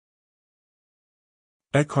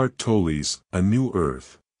Eckhart Tolle's A New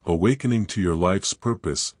Earth, Awakening to Your Life's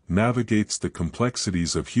Purpose navigates the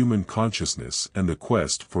complexities of human consciousness and the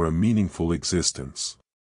quest for a meaningful existence.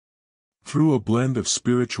 Through a blend of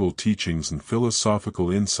spiritual teachings and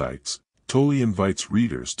philosophical insights, Tolle invites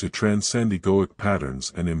readers to transcend egoic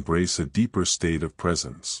patterns and embrace a deeper state of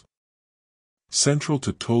presence. Central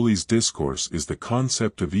to Tolle's discourse is the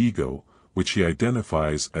concept of ego, which he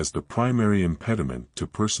identifies as the primary impediment to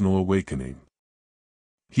personal awakening.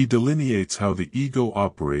 He delineates how the ego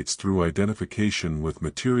operates through identification with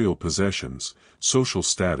material possessions, social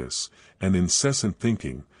status, and incessant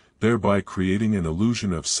thinking, thereby creating an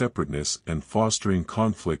illusion of separateness and fostering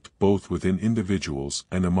conflict both within individuals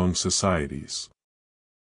and among societies.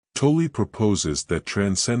 Tolle proposes that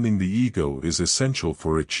transcending the ego is essential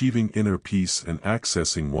for achieving inner peace and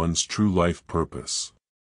accessing one's true life purpose.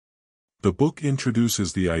 The book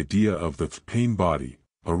introduces the idea of the pain body,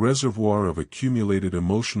 a reservoir of accumulated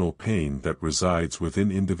emotional pain that resides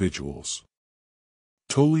within individuals.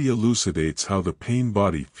 Tolle elucidates how the pain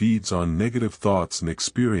body feeds on negative thoughts and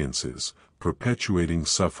experiences, perpetuating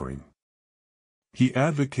suffering. He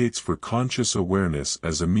advocates for conscious awareness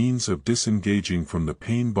as a means of disengaging from the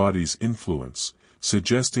pain body's influence,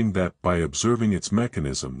 suggesting that by observing its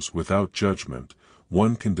mechanisms without judgment,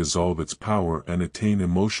 one can dissolve its power and attain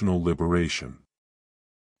emotional liberation.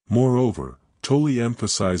 Moreover, Tolle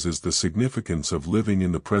emphasizes the significance of living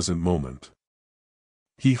in the present moment.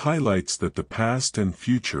 He highlights that the past and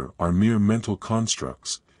future are mere mental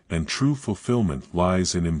constructs, and true fulfillment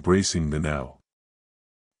lies in embracing the now.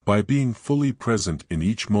 By being fully present in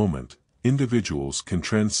each moment, individuals can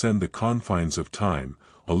transcend the confines of time,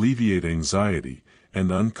 alleviate anxiety,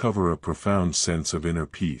 and uncover a profound sense of inner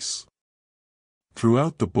peace.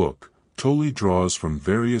 Throughout the book, Tolle draws from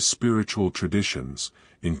various spiritual traditions,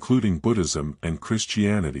 including Buddhism and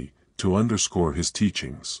Christianity, to underscore his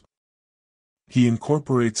teachings. He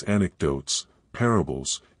incorporates anecdotes,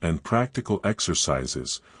 parables, and practical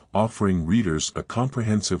exercises, offering readers a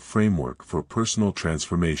comprehensive framework for personal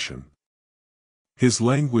transformation. His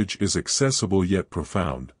language is accessible yet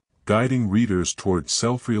profound, guiding readers toward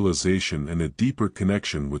self-realization and a deeper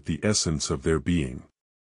connection with the essence of their being.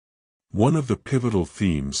 One of the pivotal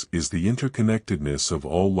themes is the interconnectedness of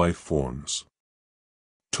all life forms.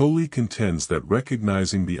 Tolle contends that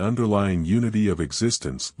recognizing the underlying unity of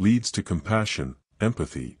existence leads to compassion,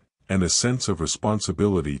 empathy, and a sense of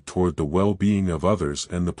responsibility toward the well-being of others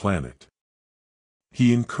and the planet.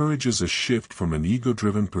 He encourages a shift from an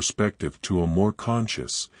ego-driven perspective to a more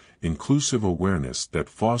conscious, inclusive awareness that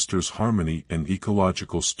fosters harmony and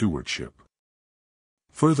ecological stewardship.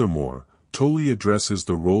 Furthermore, Tolle addresses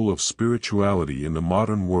the role of spirituality in the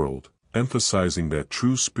modern world, emphasizing that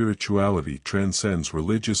true spirituality transcends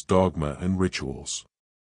religious dogma and rituals.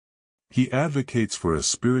 He advocates for a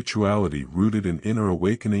spirituality rooted in inner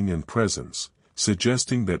awakening and presence,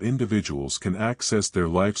 suggesting that individuals can access their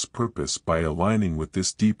life's purpose by aligning with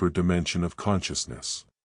this deeper dimension of consciousness.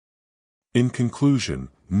 In conclusion,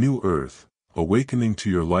 New Earth, Awakening to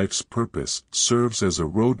Your Life's Purpose serves as a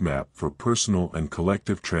roadmap for personal and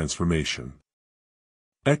collective transformation.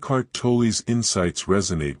 Eckhart Tolle's insights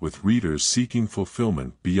resonate with readers seeking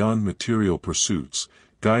fulfillment beyond material pursuits,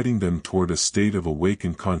 guiding them toward a state of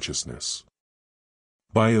awakened consciousness.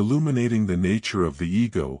 By illuminating the nature of the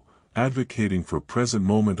ego, advocating for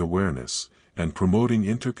present-moment awareness, and promoting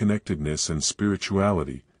interconnectedness and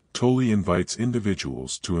spirituality, Tolle invites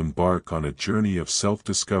individuals to embark on a journey of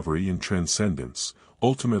self-discovery and transcendence,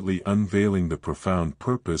 ultimately unveiling the profound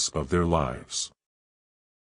purpose of their lives.